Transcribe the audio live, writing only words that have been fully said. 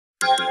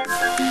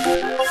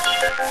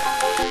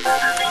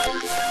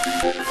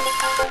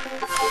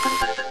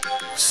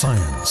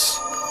Science.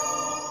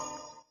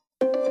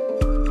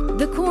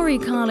 The Qori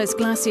Kalis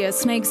Glacier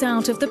snakes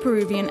out of the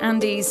Peruvian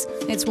Andes.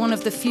 It's one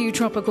of the few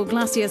tropical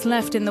glaciers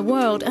left in the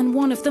world and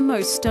one of the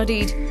most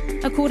studied.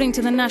 According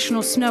to the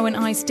National Snow and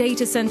Ice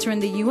Data Center in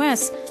the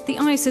US, the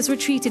ice has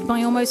retreated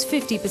by almost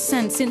 50%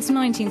 since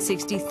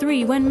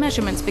 1963, when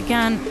measurements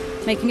began,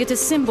 making it a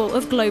symbol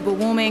of global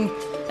warming.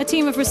 A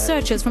team of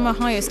researchers from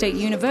Ohio State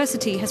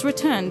University has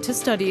returned to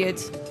study it.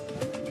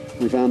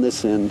 We found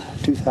this in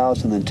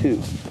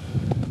 2002.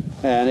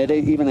 And it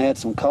even had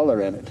some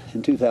color in it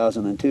in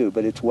 2002,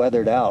 but it's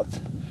weathered out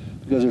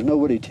because there's no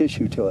woody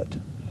tissue to it.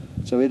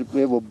 So it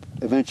will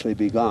eventually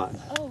be gone.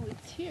 Oh,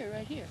 it's here,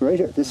 right here. Right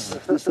here, this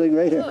thing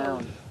right here.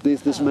 Oh.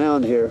 This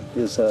mound here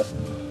is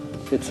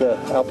it's a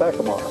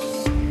alpaca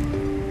moss.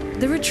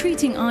 The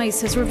retreating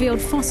ice has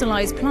revealed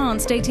fossilized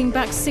plants dating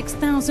back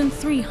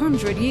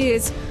 6,300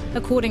 years.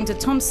 According to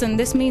Thompson,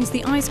 this means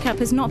the ice cap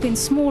has not been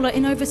smaller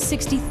in over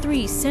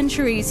 63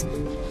 centuries.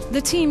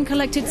 The team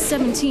collected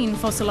 17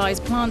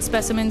 fossilized plant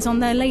specimens on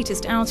their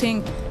latest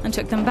outing and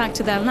took them back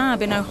to their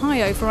lab in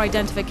Ohio for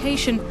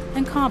identification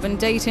and carbon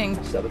dating.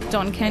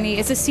 Don Kenny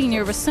is a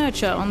senior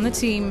researcher on the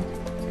team.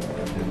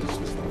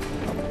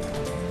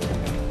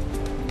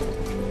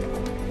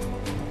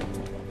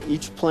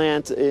 Each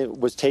plant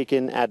was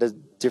taken at a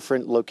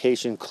different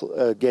location,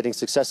 getting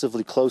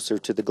successively closer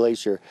to the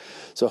glacier.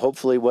 So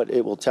hopefully what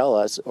it will tell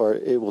us, or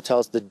it will tell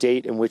us the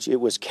date in which it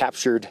was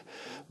captured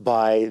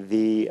by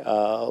the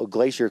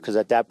glacier, because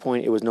at that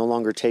point it was no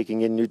longer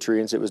taking in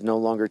nutrients, it was no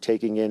longer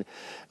taking in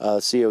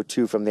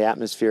CO2 from the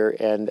atmosphere,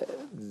 and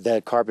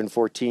the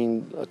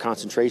carbon-14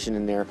 concentration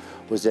in there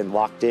was then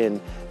locked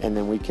in, and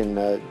then we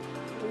can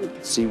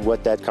see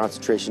what that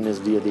concentration is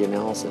via the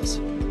analysis.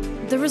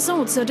 The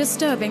results are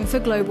disturbing for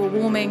global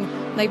warming.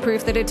 They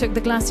prove that it took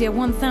the glacier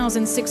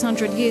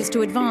 1,600 years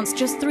to advance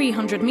just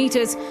 300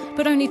 meters,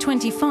 but only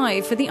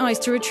 25 for the ice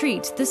to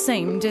retreat the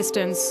same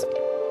distance.